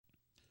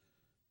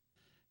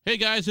Hey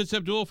guys, it's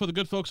Abdul for the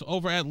good folks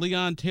over at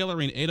Leon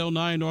Tailoring,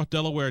 809 North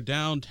Delaware,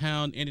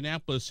 downtown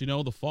Indianapolis. You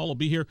know, the fall will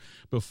be here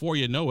before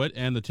you know it,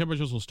 and the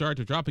temperatures will start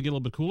to drop and get a little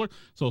bit cooler.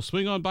 So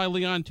swing on by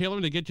Leon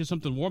Tailoring to get you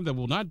something warm that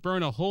will not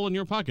burn a hole in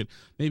your pocket.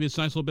 Maybe it's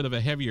a nice little bit of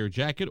a heavier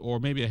jacket, or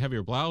maybe a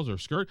heavier blouse or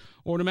skirt,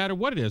 or no matter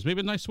what it is,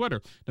 maybe a nice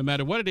sweater. No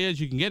matter what it is,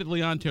 you can get it at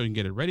Leon Tailoring. You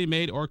can get it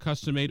ready-made or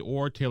custom-made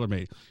or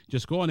tailor-made.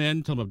 Just go on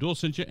in, tell them Abdul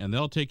sent you, and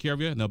they'll take care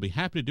of you, and they'll be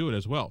happy to do it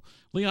as well.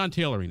 Leon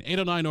Tailoring,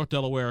 809 North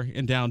Delaware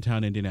in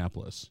downtown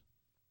Indianapolis.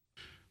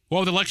 Well,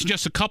 with the election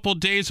just a couple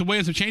days away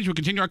and some change, we'll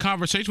continue our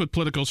conversation with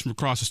politicals from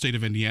across the state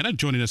of Indiana.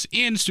 Joining us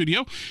in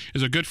studio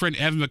is our good friend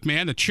Evan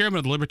McMahon, the chairman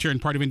of the Libertarian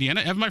Party of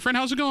Indiana. Evan, my friend,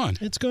 how's it going?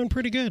 It's going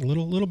pretty good. A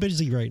little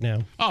busy right now.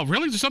 Oh,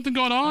 really? Is there something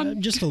going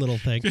on? Just a little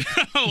thing.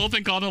 A little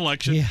thing called an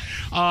election.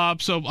 Yeah.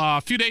 So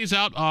a few days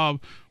out,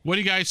 what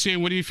are you guys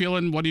seeing? What are you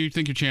feeling? What do you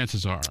think your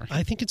chances are?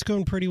 I think it's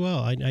going pretty well.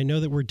 I know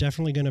that we're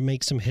definitely going to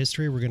make some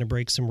history. We're going to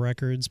break some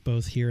records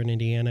both here in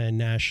Indiana and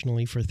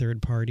nationally for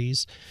third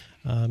parties.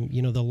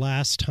 The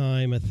last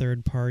time a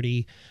third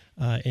party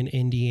in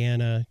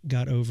Indiana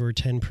got over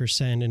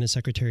 10% in a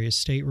Secretary of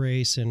State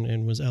race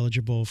and was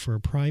eligible for a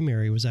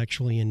primary was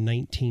actually in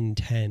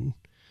 1910.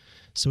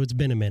 So it's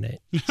been a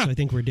minute. So I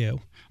think we're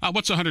due.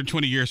 What's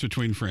 120 years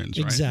between friends,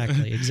 right?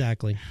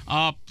 Exactly.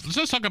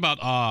 Let's talk about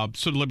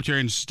sort of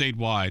libertarians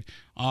statewide.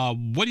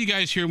 What do you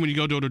guys hear when you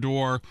go door to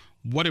door?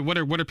 What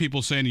are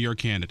people saying to your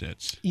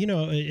candidates?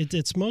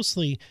 It's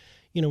mostly,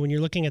 when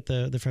you're looking at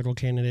the federal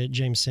candidate,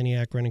 James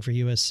Siniak, running for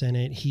U.S.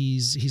 Senate,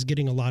 he's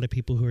getting a lot of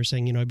people who are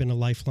saying, I've been a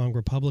lifelong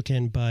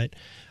Republican, but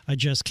I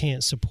just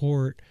can't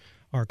support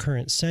our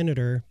current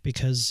senator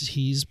because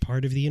he's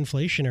part of the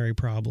inflationary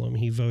problem.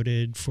 He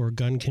voted for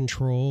gun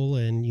control,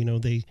 and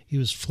he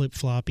was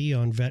flip-floppy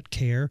on vet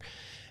care,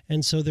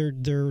 and so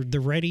they're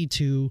ready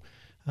to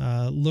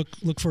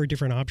look for a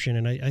different option.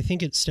 And I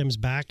think it stems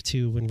back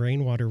to when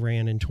Rainwater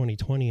ran in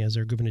 2020 as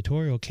their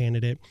gubernatorial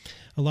candidate.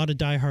 A lot of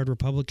diehard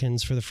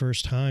Republicans for the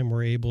first time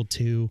were able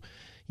to,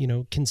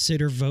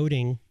 consider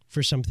voting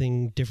for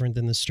something different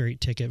than the straight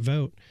ticket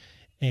vote.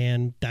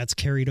 And that's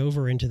carried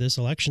over into this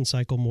election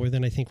cycle more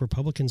than I think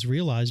Republicans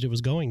realized it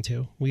was going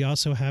to. We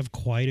also have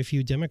quite a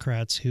few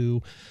Democrats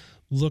who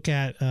look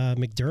at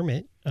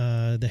McDermott,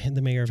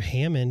 the mayor of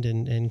Hammond,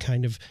 and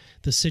kind of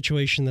the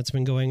situation that's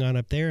been going on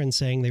up there, and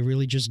saying they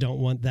really just don't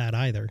want that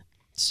either.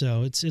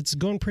 So it's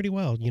going pretty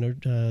well.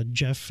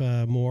 Jeff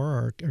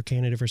Moore, our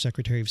candidate for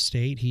Secretary of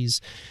State, he's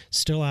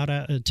still out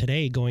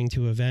today going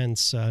to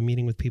events,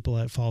 meeting with people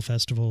at fall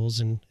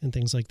festivals and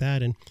things like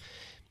that. And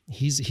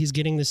he's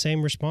getting the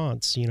same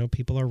response.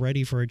 People are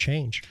ready for a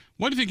change.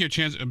 What do you think your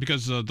chance?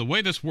 Because the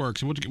way this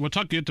works, we'll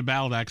get to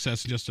ballot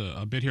access in just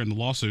a bit here in the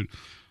lawsuit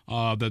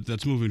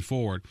that's moving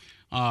forward.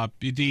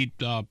 You need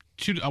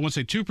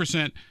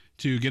 2%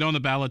 to get on the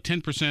ballot,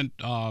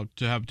 10%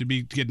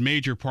 to get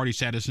major party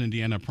status in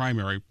Indiana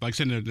primary. Like I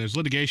said, there's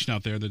litigation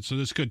out there, so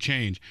this could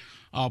change.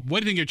 What do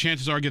you think your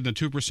chances are getting the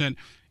 2%?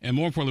 And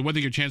more importantly, what do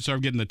you think your chances are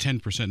getting the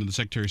 10% in the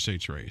Secretary of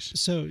State's race?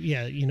 So,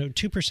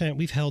 2%,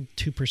 we've held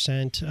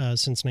 2%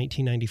 since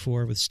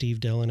 1994 with Steve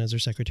Dillon as our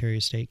Secretary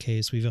of State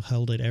case. We've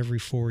held it every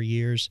 4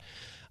 years.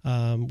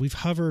 We've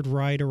hovered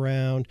right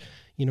around,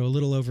 a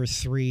little over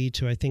 3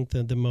 to, I think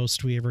the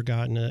most we ever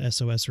got in a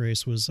SOS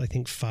race was, I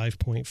think,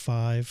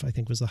 5.5, I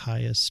think was the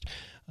highest.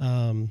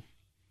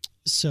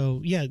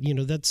 So,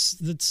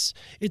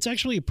 it's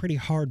actually a pretty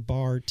hard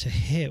bar to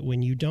hit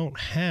when you don't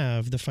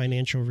have the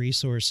financial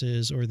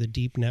resources or the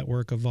deep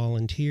network of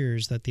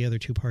volunteers that the other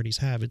two parties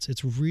have.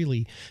 It's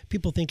really,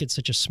 people think it's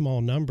such a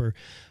small number,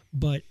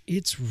 but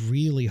it's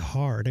really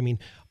hard. I mean,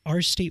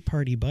 our state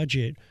party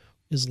budget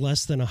is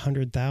less than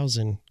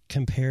 $100,000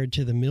 compared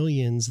to the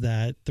millions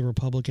that the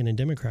Republican and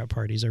Democrat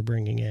parties are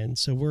bringing in.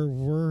 So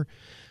we're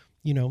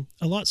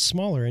a lot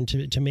smaller, and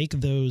to make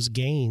those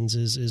gains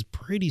is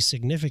pretty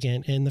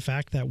significant. And the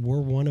fact that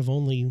we're one of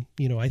only,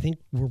 I think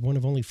we're one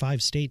of only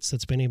 5 states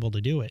that's been able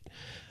to do it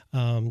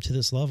to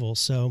this level.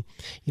 So,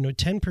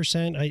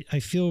 10%,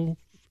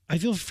 I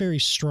feel very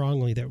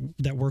strongly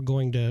that we're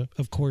going to,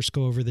 of course,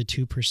 go over the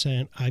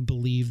 2%. I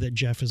believe that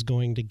Jeff is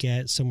going to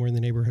get somewhere in the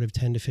neighborhood of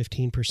 10 to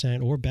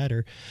 15% or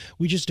better.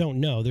 We just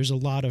don't know. There's a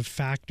lot of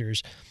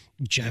factors.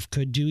 Jeff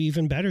could do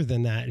even better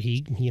than that.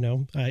 He,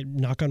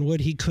 knock on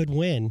wood, he could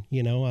win,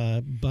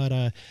 but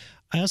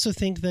I also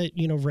think that,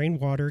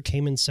 Rainwater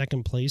came in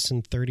second place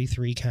in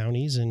 33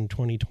 counties in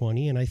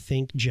 2020, and I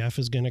think Jeff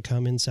is going to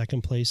come in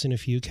second place in a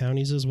few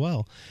counties as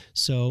well.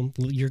 So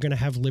you're going to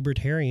have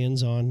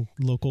libertarians on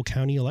local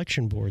county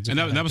election boards. And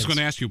that was going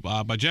to ask you,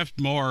 by Jeff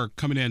Moore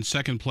coming in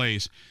second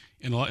place,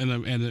 and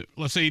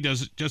let's say he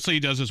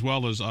does as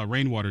well as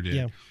Rainwater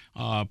did.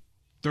 Yeah.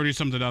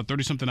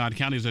 30-something odd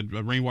counties that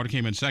Rainwater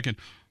came in second.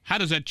 How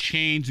does that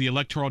change the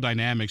electoral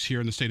dynamics here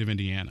in the state of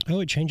Indiana?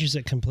 Oh, it changes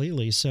it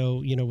completely.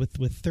 So,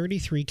 with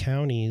 33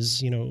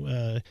 counties,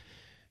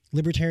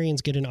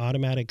 Libertarians get an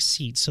automatic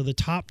seat. So the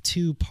top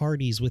 2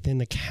 parties within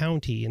the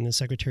county in the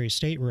Secretary of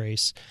State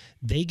race,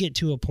 they get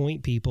to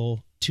appoint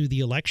people to the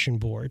election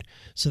board.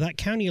 So that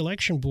county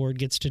election board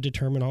gets to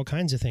determine all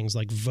kinds of things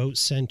like vote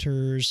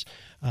centers,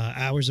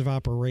 hours of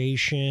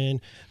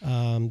operation.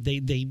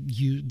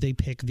 They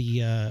pick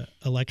the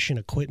election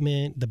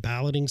equipment, the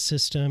balloting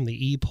system,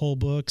 the e-poll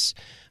books.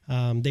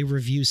 They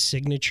review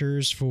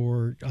signatures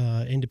for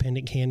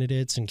independent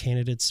candidates and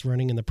candidates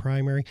running in the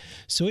primary.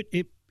 So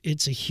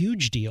it's a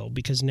huge deal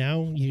because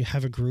now you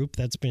have a group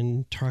that's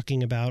been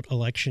talking about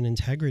election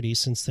integrity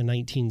since the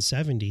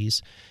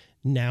 1970s,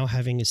 now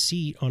having a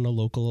seat on a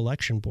local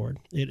election board.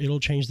 It'll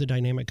change the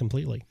dynamic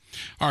completely.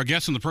 Our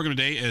guest on the program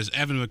today is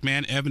Evan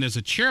McMahon. Evan is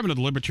the chairman of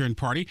the Libertarian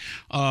Party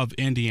of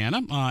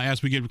Indiana.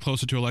 As we get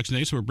closer to Election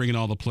Day, so we're bringing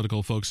all the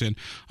political folks in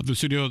the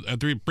studio,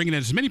 bringing in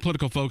as many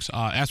political folks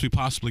as we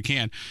possibly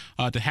can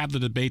to have the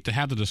debate, to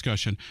have the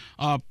discussion.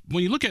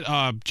 When you look at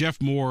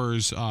Jeff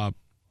Moore's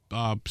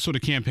sort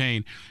of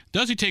campaign,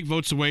 does he take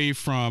votes away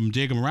from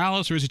Diego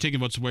Morales, or is he taking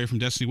votes away from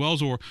Destiny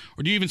Wells, or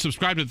do you even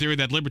subscribe to the theory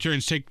that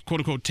libertarians take, quote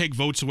unquote, take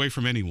votes away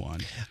from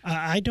anyone?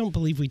 I don't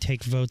believe we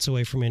take votes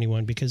away from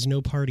anyone because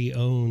no party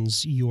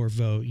owns your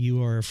vote.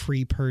 You are a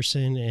free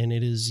person, and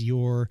it is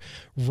your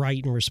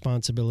right and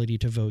responsibility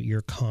to vote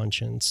your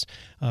conscience,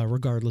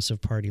 regardless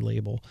of party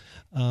label.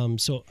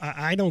 So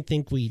I don't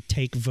think we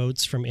take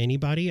votes from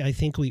anybody. I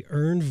think we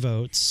earn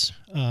votes,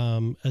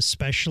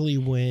 especially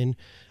when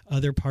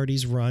other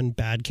parties run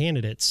bad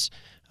candidates.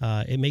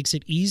 It makes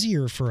it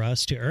easier for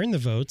us to earn the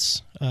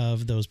votes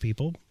of those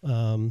people.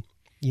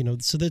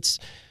 So that's,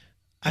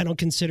 I don't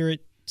consider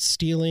it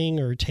stealing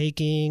or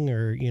taking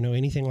or,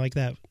 anything like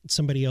that,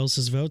 somebody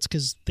else's votes,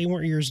 because they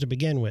weren't yours to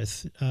begin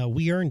with.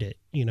 We earned it.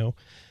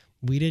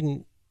 We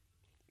didn't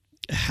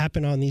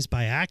happen on these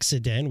by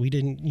accident. We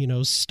didn't,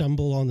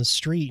 stumble on the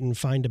street and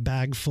find a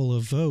bag full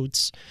of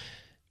votes.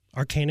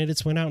 Our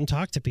candidates went out and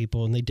talked to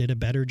people, and they did a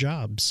better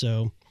job.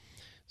 So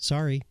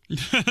sorry.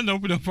 No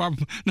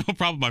problem. No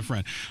problem, my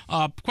friend.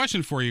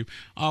 Question for you.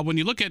 When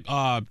you look at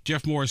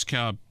Jeff Moore's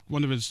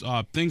one of his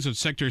things that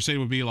Secretary of State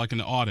would be like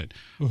an audit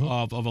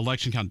of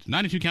election counties.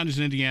 92 counties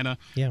in Indiana.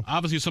 Yeah.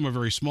 Obviously, some are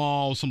very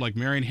small. Some like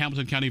Marion,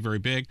 Hamilton County, very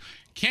big.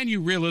 Can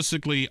you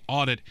realistically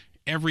audit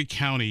every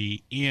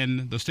county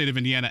in the state of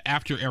Indiana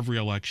after every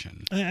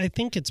election? I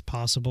think it's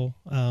possible.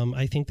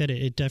 I think that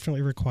it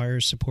definitely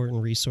requires support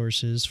and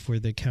resources for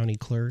the county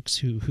clerks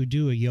who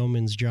do a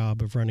yeoman's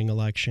job of running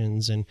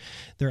elections, and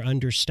they're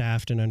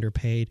understaffed and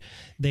underpaid.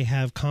 They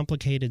have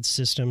complicated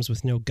systems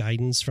with no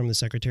guidance from the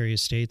Secretary of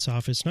State's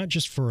office, not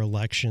just for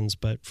elections,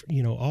 but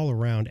all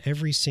around.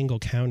 Every single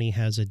county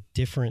has a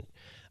different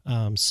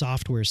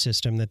software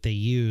system that they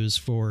use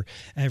for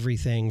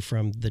everything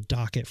from the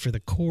docket for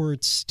the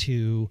courts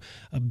to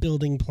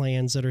building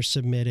plans that are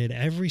submitted.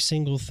 Every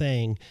single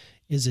thing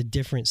is a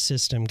different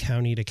system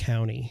county to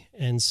county.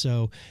 And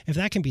so if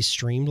that can be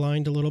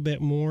streamlined a little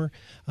bit more,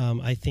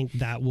 I think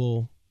that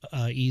will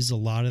ease a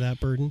lot of that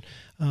burden.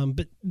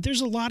 But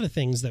there's a lot of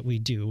things that we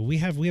do. We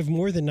have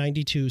more than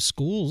 92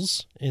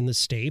 schools in the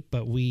state,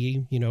 but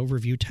we,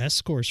 review test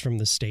scores from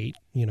the state,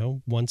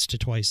 once to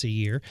twice a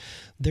year.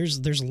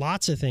 There's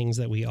lots of things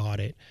that we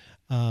audit.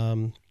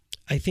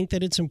 I think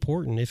that it's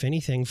important, if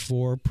anything,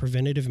 for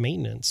preventative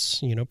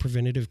maintenance,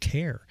 preventative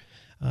care.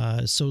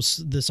 So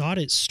this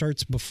audit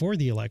starts before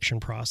the election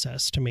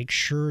process to make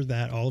sure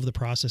that all of the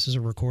processes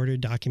are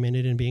recorded,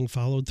 documented, and being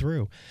followed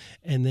through.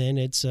 And then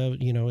it's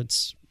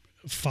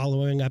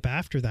following up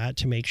after that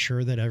to make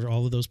sure that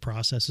all of those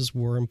processes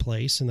were in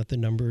place and that the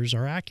numbers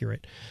are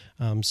accurate.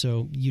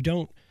 So you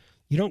don't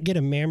get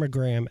a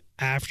mammogram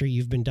after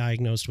you've been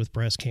diagnosed with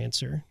breast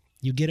cancer.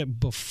 You get it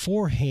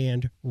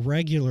beforehand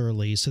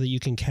regularly so that you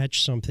can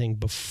catch something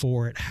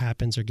before it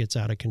happens or gets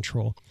out of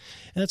control.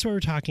 And that's what we're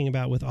talking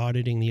about with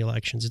auditing the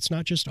elections. It's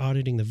not just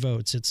auditing the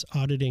votes. It's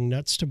auditing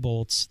nuts to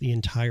bolts the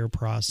entire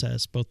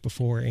process, both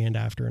before and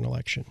after an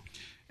election.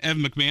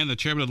 Evan McMahon, the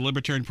chairman of the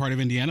Libertarian Party of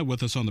Indiana,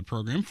 with us on the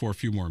program for a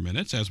few more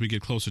minutes as we get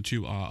closer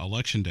to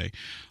Election Day.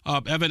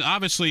 Evan,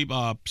 obviously,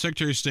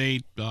 Secretary of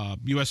State,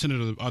 U.S.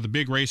 Senator are the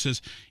big races.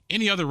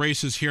 Any other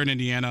races here in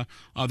Indiana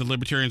the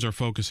Libertarians are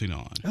focusing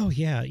on? Oh,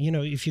 yeah.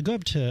 If you go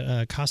up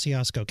to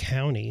Kosciuszko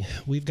County,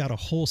 we've got a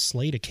whole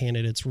slate of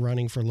candidates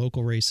running for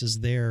local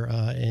races there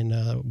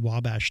in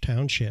Wabash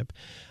Township,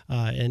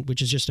 and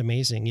which is just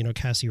amazing.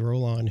 Cassie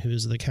Roland,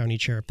 who's the county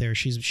chair up there,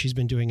 she's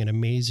been doing an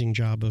amazing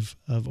job of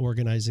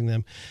organizing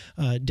them.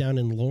 Down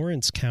in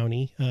Lawrence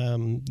County,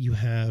 you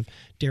have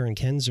Darren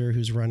Kenzer,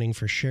 who's running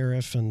for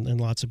sheriff,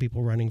 and lots of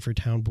people running for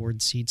town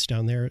board seats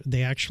down there.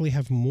 They actually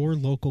have more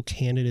local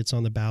candidates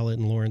on the ballot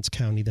in Lawrence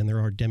County than there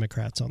are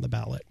Democrats on the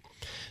ballot.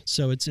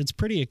 So it's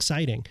pretty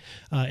exciting.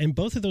 And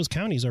both of those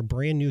counties are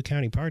brand new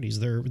county parties.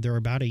 They're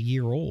about a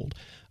year old.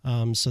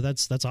 So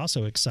that's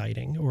also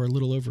exciting, or a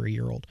little over a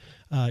year old.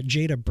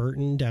 Jada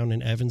Burton down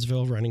in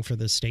Evansville running for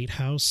the State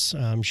House.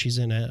 She's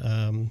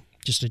in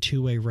just a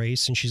two-way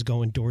race, and she's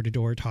going door to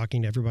door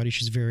talking to everybody.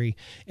 She's very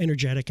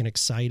energetic and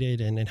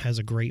excited, and has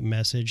a great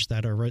message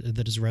that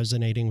is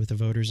resonating with the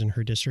voters in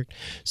her district.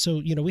 So,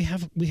 you know, we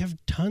have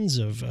tons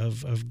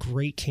of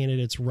great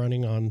candidates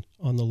running on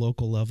the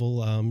local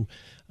level.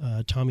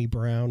 Tommy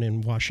Brown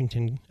in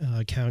Washington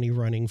County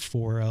running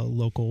for a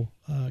local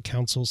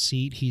council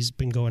seat. He's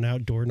been going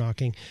out door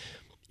knocking.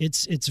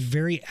 It's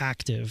very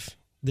active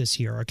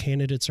this year. Our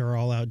candidates are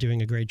all out doing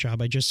a great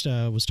job. I just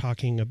was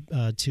talking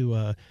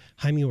to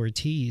Jaime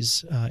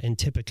Ortiz in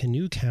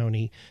Tippecanoe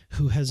County,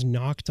 who has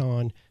knocked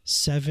on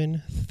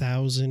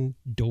 7,000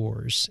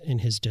 doors in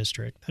his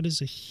district. That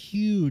is a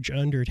huge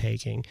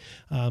undertaking,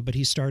 but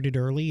he started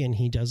early, and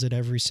he does it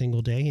every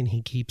single day, and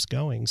he keeps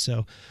going.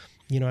 So,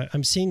 you know,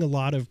 I'm seeing a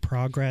lot of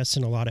progress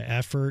and a lot of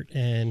effort,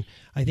 and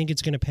I think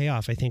it's going to pay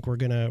off. I think we're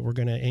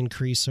gonna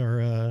increase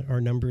our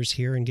numbers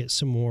here and get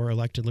some more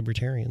elected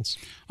libertarians.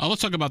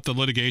 Let's talk about the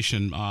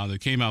litigation that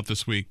came out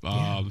this week.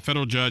 The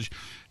federal judge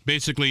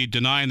basically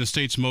denying the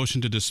state's motion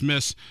to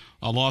dismiss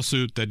a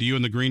lawsuit that you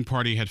and the Green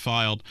Party had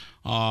filed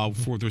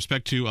with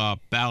respect to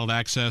ballot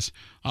access.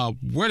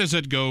 Where does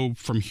that go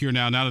from here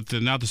now that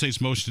the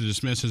state's motion to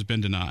dismiss has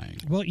been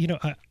denied? Well, you know,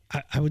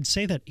 I would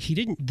say that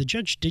the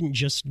judge didn't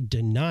just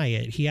deny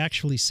it. He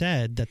actually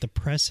said that the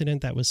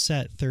precedent that was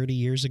set 30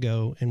 years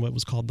ago in what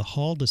was called the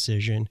Hall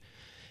decision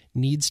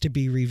needs to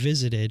be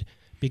revisited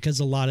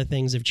because a lot of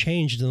things have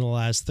changed in the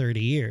last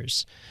 30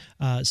 years.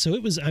 So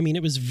it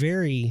was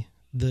very,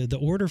 the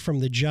order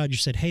from the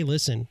judge said, hey,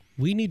 listen,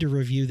 we need to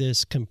review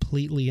this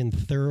completely and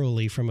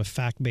thoroughly from a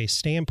fact-based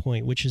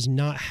standpoint, which has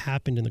not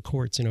happened in the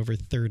courts in over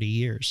 30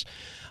 years.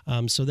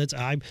 So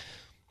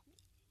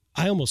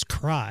I almost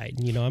cried.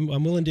 You know,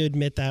 I'm willing to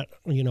admit that,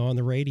 you know, on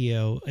the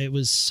radio. It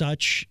was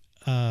such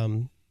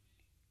an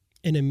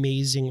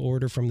amazing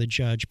order from the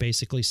judge,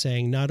 basically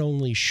saying not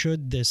only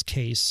should this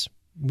case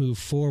move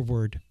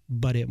forward,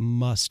 but it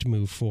must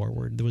move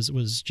forward. There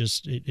was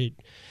just it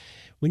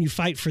when you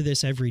fight for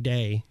this every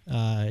day,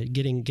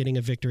 getting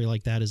a victory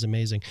like that is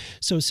amazing.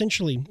 So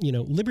essentially, you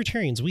know,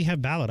 libertarians, we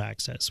have ballot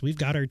access. We've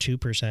got our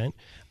 2%.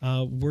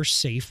 We're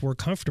safe. We're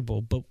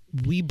comfortable. But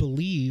we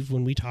believe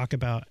when we talk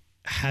about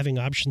having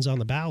options on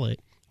the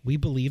ballot, we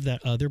believe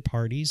that other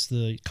parties,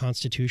 the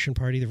Constitution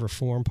Party, the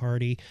Reform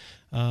Party,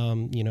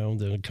 you know,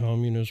 the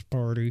Communist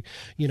Party,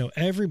 you know,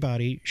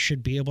 everybody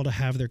should be able to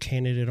have their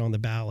candidate on the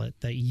ballot,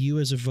 that you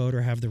as a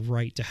voter have the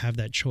right to have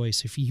that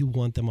choice if you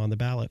want them on the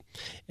ballot.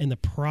 And the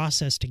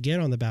process to get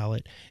on the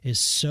ballot is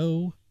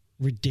so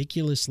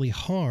ridiculously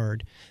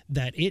hard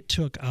that it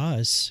took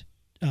us,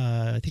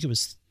 I think it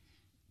was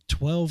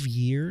 12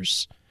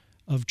 years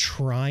of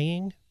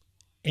trying.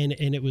 And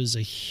it was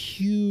a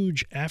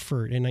huge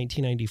effort in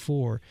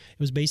 1994. It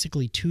was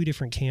basically two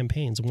different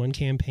campaigns, one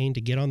campaign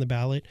to get on the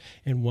ballot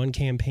and one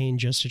campaign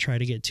just to try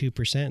to get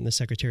 2% in the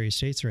Secretary of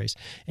State's race.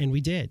 And we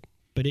did.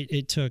 But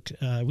it took,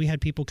 we had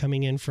people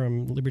coming in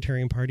from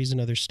libertarian parties in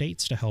other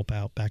states to help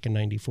out back in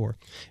 94.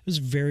 It was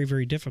very,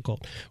 very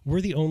difficult. We're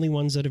the only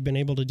ones that have been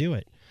able to do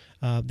it.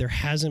 There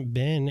hasn't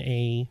been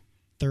a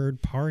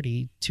third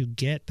party to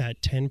get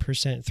that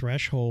 10%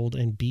 threshold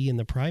and be in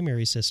the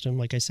primary system,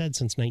 like I said,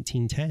 since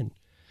 1910.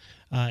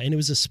 And it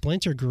was a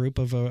splinter group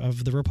of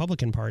the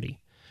Republican Party.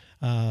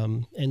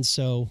 And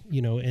so,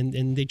 you know,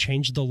 and they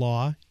changed the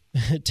law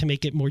to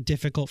make it more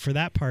difficult for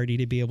that party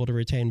to be able to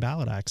retain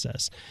ballot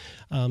access.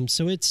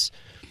 So it's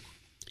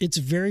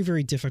very,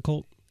 very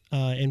difficult.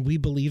 And we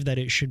believe that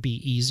it should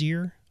be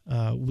easier.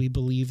 We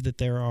believe that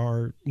there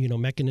are, you know,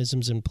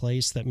 mechanisms in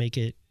place that make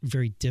it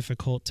very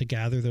difficult to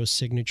gather those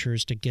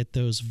signatures, to get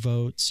those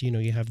votes. You know,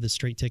 you have the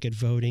straight ticket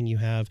voting, you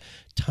have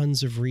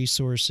tons of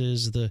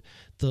resources. The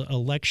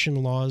election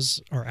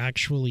laws are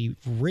actually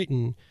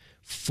written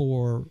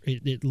for,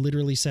 it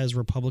literally says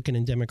Republican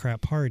and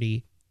Democrat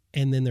Party,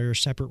 and then there are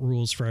separate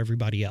rules for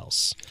everybody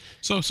else.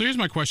 So here's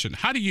my question.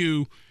 How do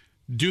you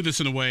do this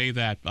in a way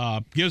that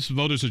gives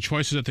voters the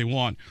choices that they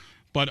want,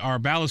 but our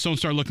ballots don't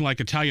start looking like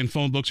Italian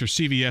phone books or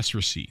CVS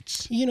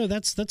receipts? You know,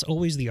 that's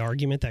always the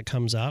argument that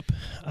comes up,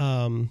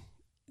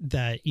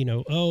 that, you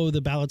know,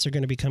 the ballots are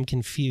going to become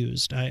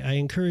confused. I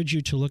encourage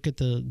you to look at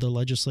the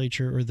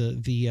legislature or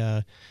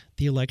the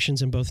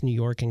elections in both New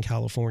York and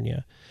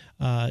California.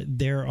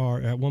 There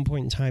are, at one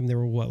point in time, there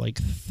were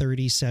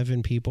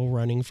 37 people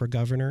running for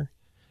governor.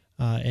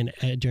 And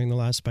during the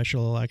last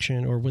special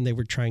election, or when they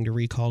were trying to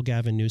recall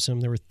Gavin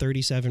Newsom, there were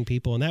 37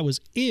 people. And that was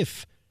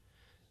if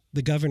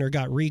the governor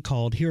got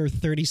recalled. Here are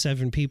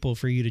 37 people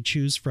for you to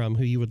choose from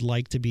who you would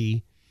like to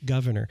be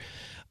governor.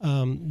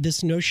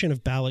 This notion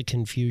of ballot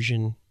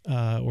confusion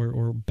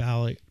or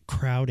ballot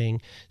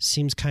crowding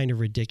seems kind of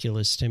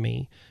ridiculous to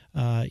me.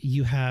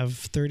 You have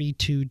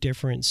 32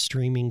 different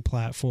streaming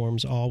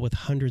platforms, all with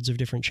hundreds of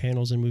different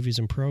channels and movies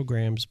and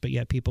programs, but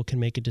yet people can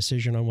make a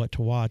decision on what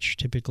to watch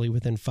typically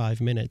within 5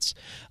 minutes.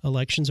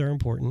 Elections are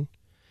important.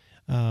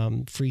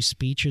 Free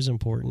speech is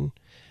important.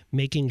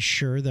 Making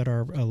sure that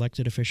our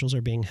elected officials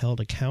are being held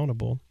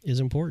accountable is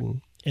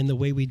important. And the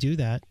way we do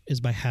that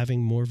is by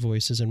having more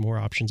voices and more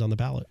options on the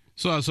ballot.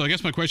 So I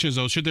guess my question is,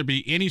 though, should there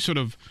be any sort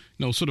of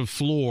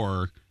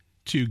floor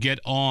to get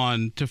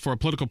on for a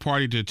political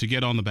party to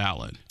get on the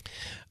ballot?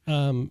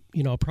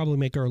 I'll probably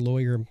make our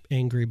lawyer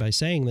angry by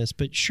saying this,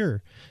 but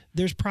sure,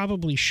 there's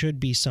probably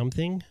should be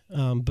something,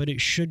 but it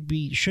shouldn't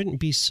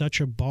be such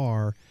a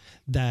bar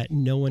that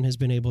no one has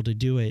been able to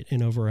do it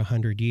in over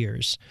 100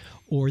 years,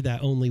 or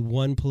that only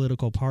one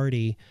political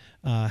party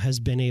has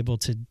been able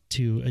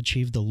to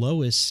achieve the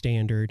lowest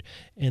standard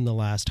in the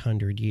last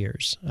 100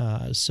 years.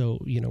 So,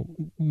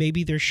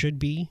 maybe there should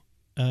be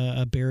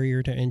a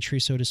barrier to entry,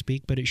 so to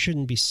speak, but it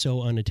shouldn't be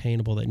so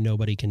unattainable that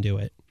nobody can do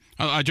it.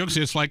 I joke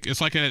say it's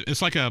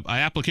like a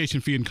application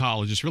fee in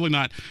college. It's really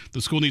not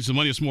the school needs the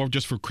money. It's more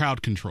just for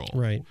crowd control.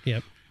 Right.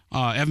 Yep.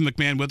 Evan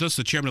McMahon with us,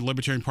 the chairman of the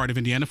Libertarian Party of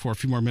Indiana, for a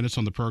few more minutes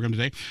on the program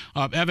today.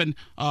 Evan,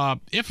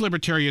 if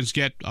libertarians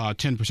get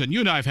 10%, you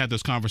and I have had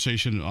this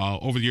conversation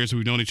over the years that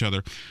we've known each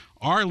other.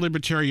 Are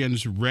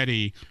libertarians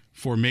ready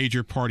for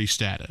major party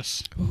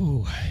status?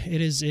 Ooh, it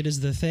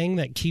is the thing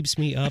that keeps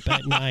me up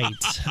at night.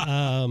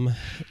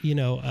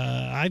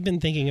 I've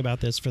been thinking about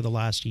this for the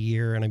last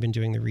year, and I've been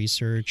doing the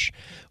research.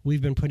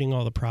 We've been putting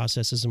all the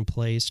processes in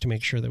place to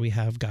make sure that we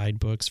have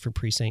guidebooks for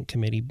precinct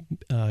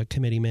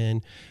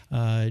committeemen,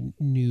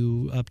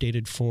 new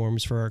updated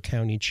forms for our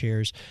county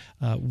chairs.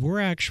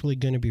 We're actually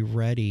going to be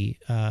ready.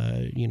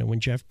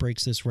 When Jeff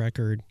breaks this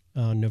record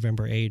on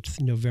November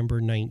 8th,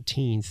 November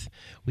 19th,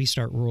 we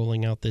start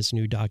rolling out this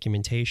new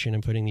documentation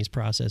and putting these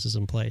processes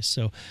in place.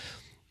 So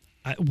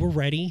we're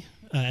ready,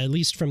 at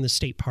least from the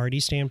state party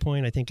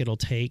standpoint. I think it'll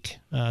take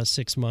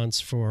 6 months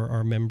for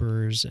our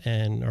members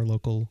and our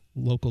local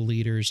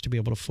leaders to be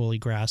able to fully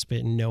grasp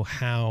it and know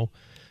how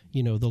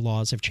the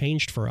laws have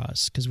changed for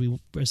us, because we're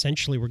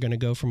going to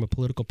go from a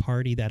political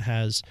party that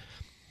has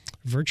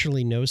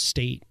virtually no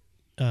state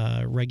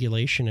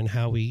regulation in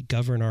how we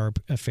govern our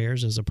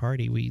affairs as a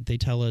party. They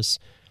tell us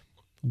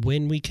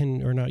when we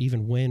can, or not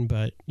even when,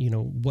 but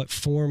what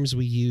forms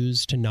we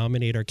use to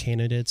nominate our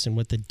candidates and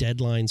what the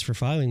deadlines for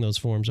filing those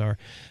forms are.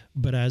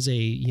 But as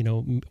a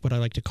what I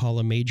like to call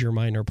a major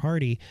minor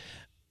party,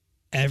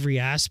 every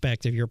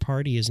aspect of your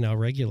party is now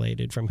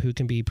regulated, from who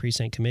can be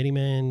precinct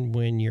committeeman,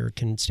 when your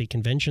state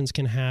conventions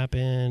can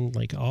happen.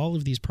 Like, all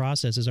of these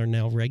processes are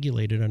now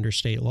regulated under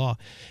state law.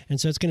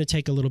 And so it's going to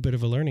take a little bit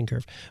of a learning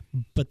curve.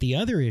 But the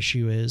other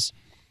issue is,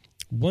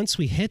 once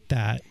we hit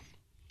that,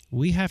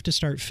 we have to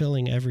start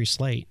filling every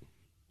slate.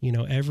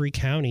 Every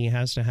county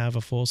has to have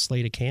a full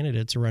slate of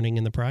candidates running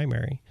in the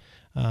primary.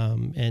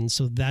 And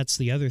so that's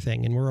the other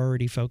thing. And we're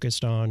already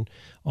focused on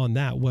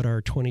that, what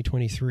our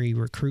 2023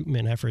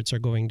 recruitment efforts are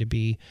going to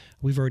be.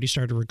 We've already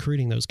started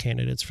recruiting those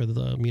candidates for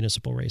the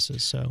municipal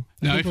races. So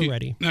I think we're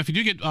ready. Now, if you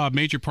do get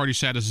major party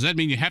status, does that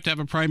mean you have to have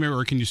a primary,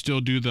 or can you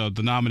still do the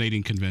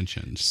nominating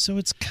conventions? So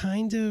it's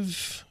kind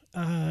of...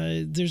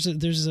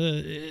 there's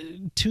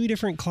two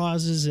different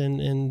clauses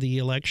in the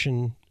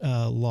election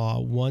law.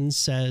 One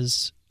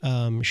says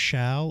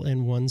shall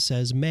and one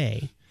says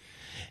may.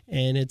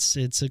 And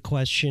it's a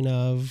question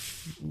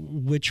of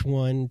which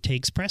one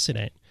takes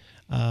precedent.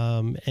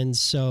 And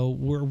so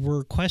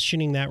we're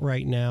questioning that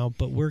right now,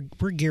 but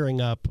we're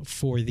gearing up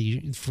for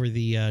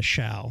the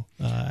shall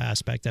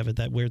aspect of it,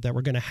 that we're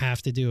going to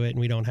have to do it and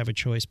we don't have a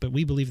choice, but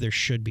we believe there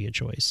should be a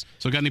choice.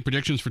 So got any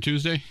predictions for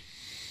Tuesday?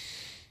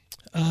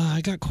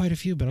 I got quite a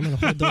few, but I'm going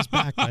to hold those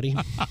back, buddy.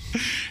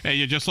 Hey,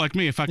 you're just like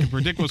me. If I can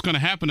predict what's going to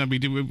happen,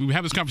 we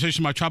have this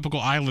conversation about tropical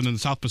island in the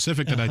South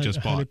Pacific that I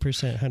just bought.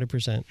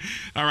 100%.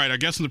 All right, our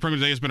guest on the program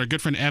today has been our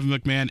good friend Evan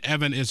McMahon.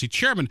 Evan is the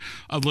chairman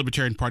of the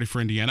Libertarian Party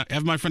for Indiana.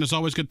 Evan, my friend, it's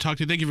always good to talk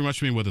to you. Thank you very much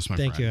for being with us, my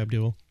friend. Thank you,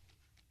 Abdul.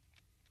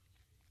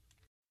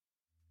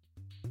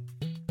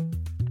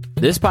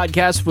 This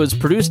podcast was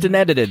produced and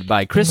edited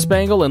by Chris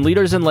Spangle and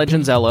Leaders and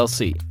Legends,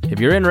 LLC. If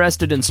you're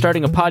interested in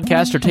starting a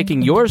podcast or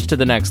taking yours to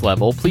the next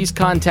level, please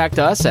contact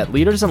us at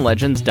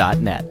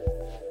leadersandlegends.net.